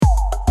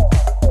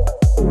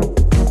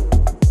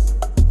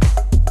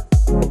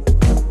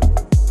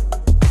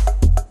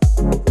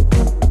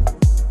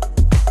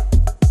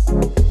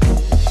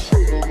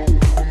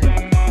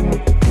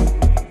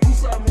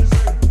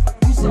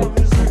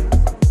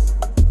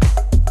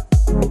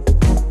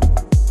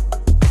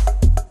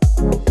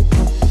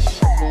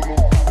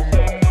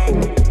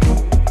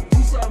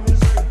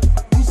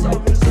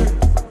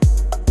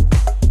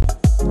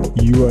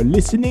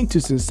listening to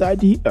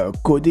Society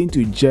according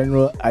to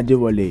General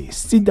Adewale.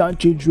 Sit down,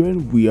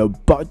 children. We are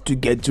about to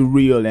get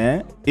real,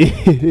 eh?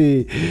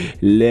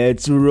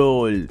 Let's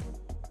roll.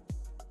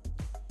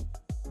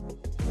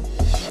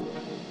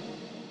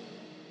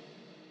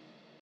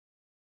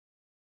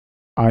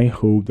 I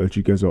hope that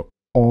you guys are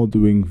all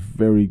doing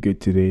very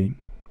good today.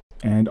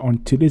 And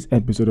on today's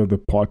episode of the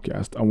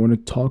podcast, I want to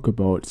talk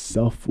about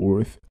self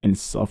worth and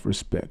self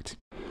respect.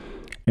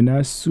 And I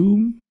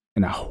assume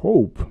and I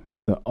hope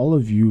that all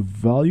of you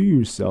value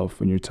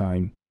yourself and your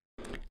time.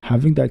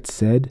 Having that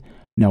said,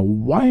 now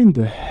why in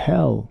the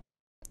hell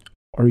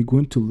are you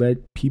going to let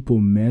people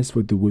mess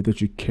with the way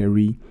that you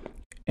carry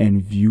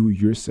and view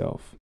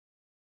yourself?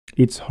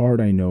 It's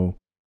hard, I know,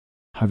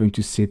 having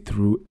to sit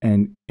through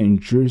and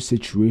endure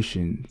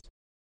situations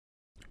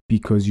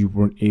because you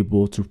weren't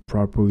able to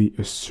properly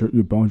assert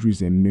your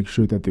boundaries and make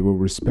sure that they were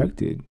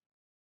respected.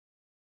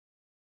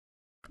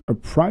 A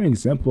prime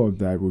example of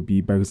that would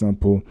be, by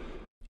example,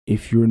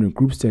 if you're in a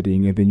group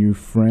setting and then your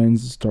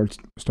friends start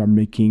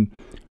making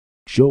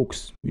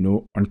jokes,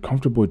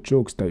 uncomfortable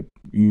jokes that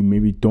you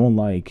maybe don't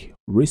like,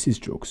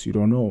 racist jokes, you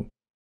don't know,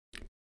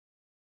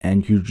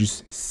 and you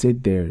just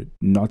sit there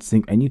not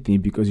saying anything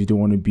because you don't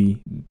want to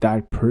be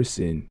that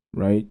person,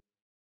 right?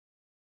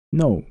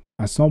 No,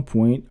 at some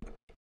point,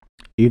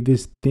 if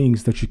there's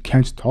things that you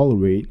can't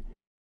tolerate,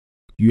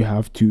 you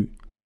have to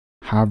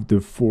have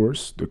the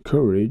force, the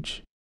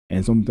courage,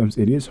 and sometimes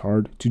it is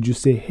hard to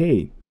just say,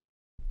 hey,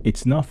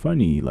 it's not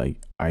funny. Like,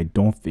 I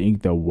don't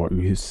think that what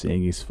you're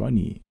saying is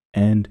funny.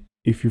 And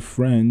if your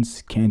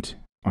friends can't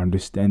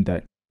understand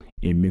that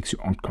it makes you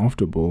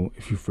uncomfortable,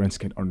 if your friends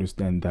can't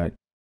understand that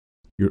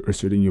you're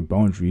asserting your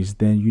boundaries,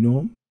 then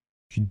you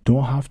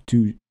don't have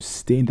to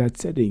stay in that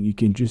setting. You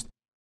can just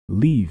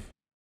leave.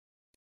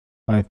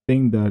 I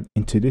think that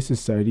in today's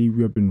society,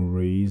 we have been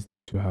raised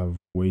to have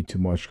way too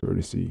much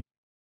courtesy.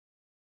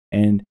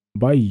 And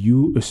by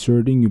you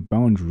asserting your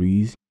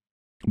boundaries,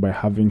 by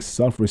having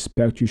self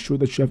respect, you show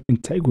that you have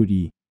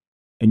integrity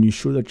and you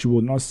show that you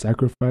will not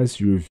sacrifice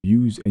your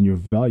views and your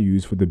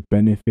values for the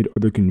benefit or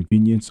the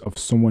convenience of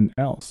someone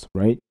else,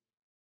 right?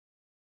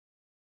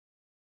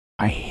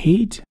 I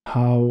hate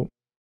how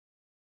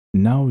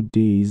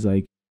nowadays,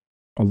 like,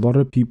 a lot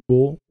of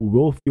people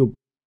will feel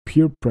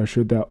peer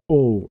pressure that,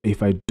 oh,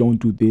 if I don't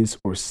do this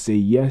or say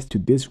yes to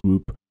this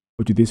group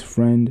or to this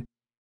friend,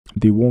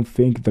 they won't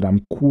think that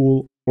I'm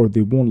cool or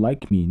they won't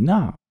like me.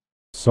 Nah,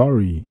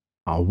 sorry,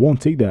 I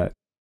won't take that.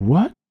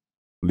 What?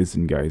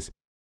 Listen, guys,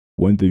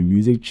 when the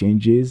music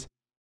changes,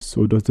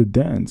 so does the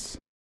dance.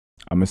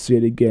 I'm gonna say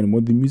it again.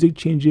 When the music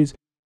changes,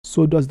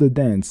 so does the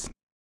dance.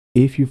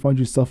 If you find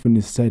yourself in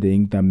a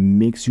setting that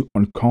makes you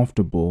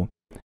uncomfortable,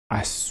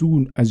 as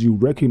soon as you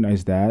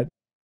recognize that,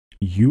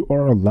 you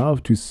are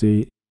allowed to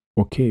say,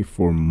 okay,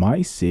 for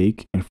my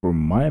sake and for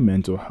my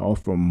mental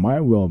health, for my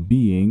well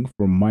being,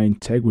 for my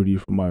integrity,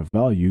 for my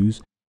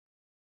values,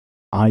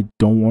 I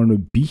don't want to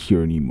be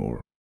here anymore.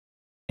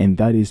 And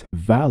that is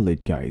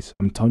valid, guys.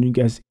 I'm telling you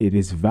guys, it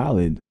is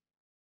valid.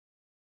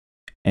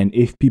 And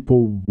if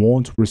people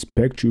won't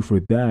respect you for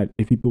that,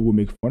 if people will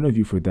make fun of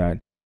you for that,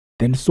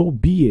 then so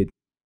be it.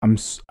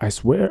 I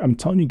swear, I'm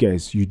telling you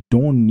guys, you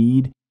don't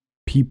need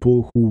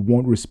people who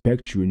won't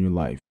respect you in your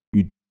life.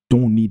 You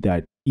don't need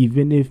that.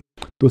 Even if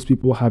those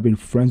people have been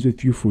friends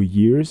with you for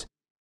years,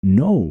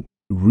 no.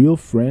 Real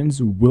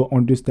friends will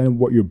understand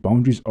what your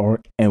boundaries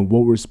are and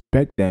will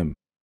respect them.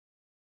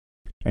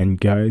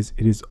 And guys,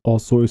 it is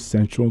also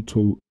essential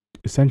to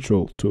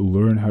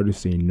learn how to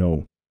say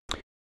no.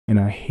 And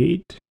I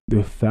hate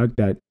the fact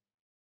that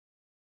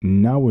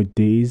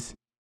nowadays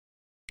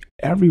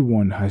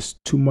everyone has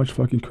too much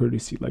fucking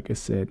courtesy, like I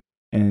said.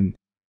 And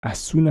as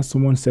soon as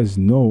someone says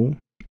no,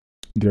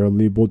 they're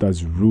labeled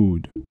as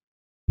rude.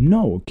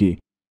 No, okay.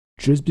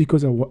 Just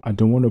because I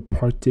don't want to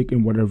partake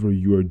in whatever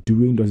you are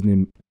doing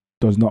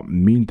does not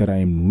mean that I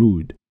am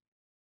rude.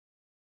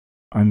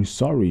 I'm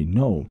sorry,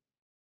 no.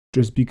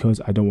 Just because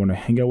I don't want to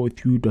hang out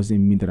with you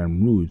doesn't mean that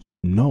I'm rude.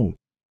 No.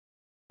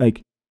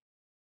 Like,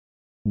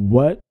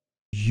 what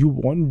you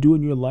want to do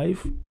in your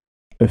life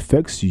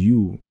affects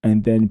you,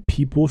 and then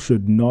people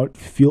should not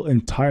feel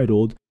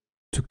entitled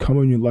to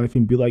come in your life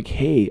and be like,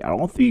 hey, I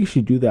don't think you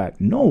should do that.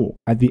 No,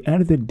 at the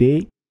end of the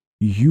day,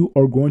 you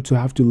are going to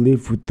have to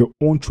live with the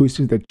own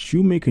choices that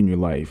you make in your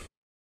life,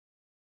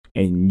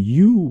 and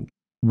you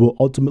will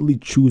ultimately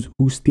choose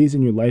who stays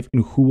in your life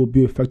and who will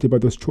be affected by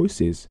those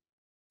choices.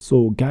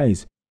 So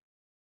guys,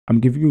 I'm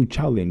giving you a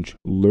challenge.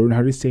 Learn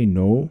how to say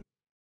no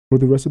for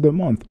the rest of the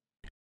month.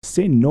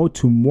 Say no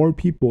to more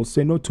people,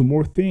 say no to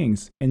more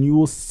things, and you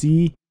will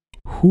see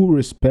who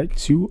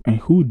respects you and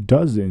who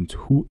doesn't,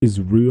 who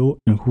is real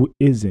and who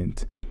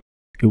isn't.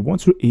 And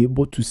once you're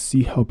able to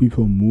see how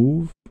people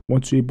move,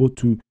 once you're able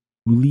to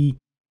really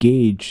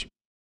gauge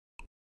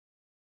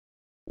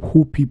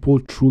who people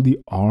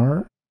truly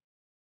are,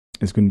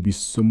 it's going to be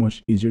so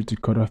much easier to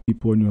cut off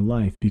people in your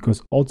life,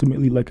 because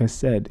ultimately, like I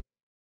said,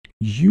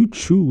 you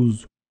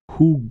choose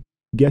who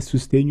gets to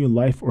stay in your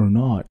life or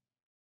not.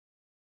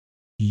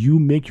 You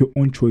make your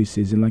own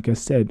choices. And like I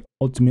said,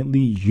 ultimately,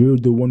 you're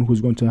the one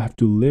who's going to have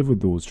to live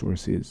with those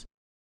choices.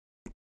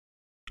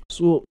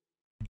 So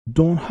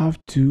don't have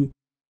to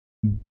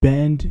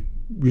bend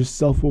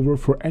yourself over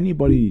for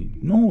anybody.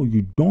 No,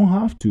 you don't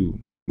have to.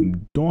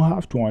 You don't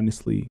have to,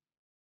 honestly.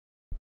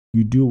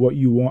 You do what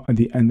you want at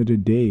the end of the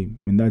day,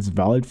 and that's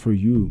valid for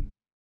you.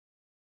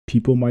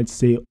 People might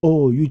say,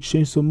 oh, you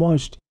changed so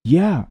much.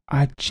 Yeah,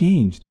 I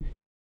changed.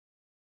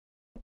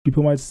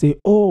 People might say,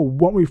 oh,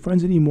 weren't we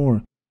friends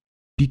anymore?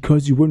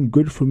 Because you weren't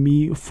good for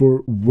me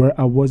for where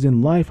I was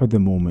in life at the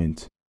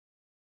moment.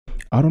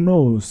 I don't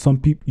know. Some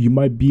people, you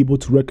might be able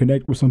to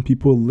reconnect with some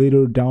people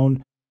later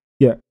down,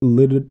 yeah,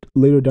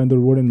 later down the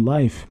road in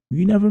life.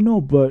 You never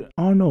know, but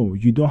I don't know.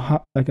 You don't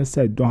have, like I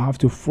said, don't have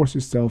to force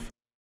yourself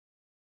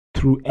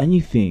through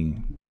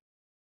anything.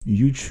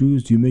 You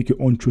choose, you make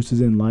your own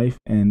choices in life,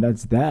 and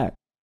that's that.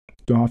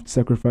 Don't have to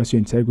sacrifice your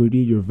integrity,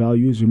 your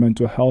values, your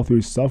mental health,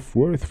 your self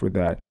worth for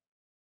that.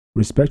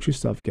 Respect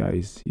yourself,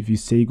 guys. If you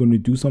say you're going to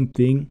do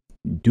something,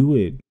 do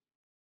it,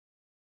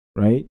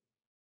 right?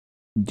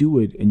 Do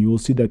it, and you will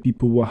see that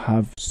people will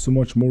have so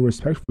much more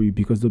respect for you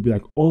because they'll be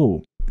like,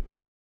 oh,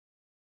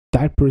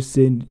 that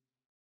person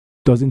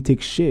doesn't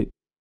take shit.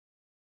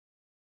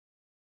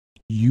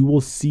 You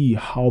will see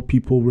how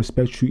people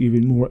respect you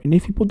even more. And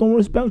if people don't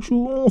respect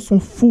you, on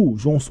s'en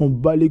fout. On s'en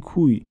bat les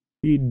couilles.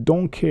 They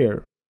don't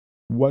care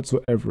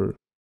whatsoever.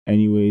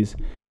 Anyways,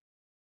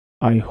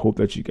 I hope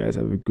that you guys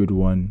have a good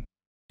one.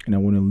 And I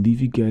want to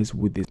leave you guys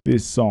with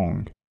this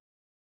song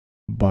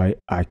by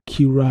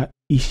Akira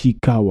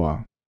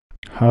Ishikawa.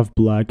 Half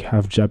black,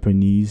 half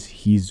Japanese.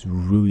 He's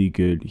really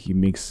good. He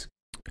makes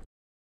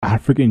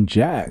African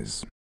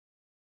jazz.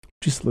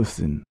 Just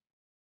listen,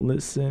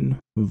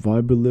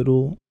 vibe a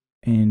little,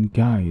 and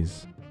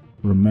guys,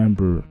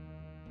 remember,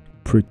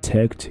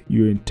 protect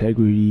your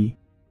integrity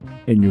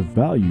and your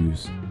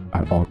values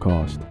at all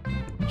cost.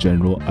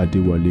 General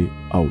Adewale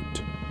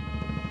out.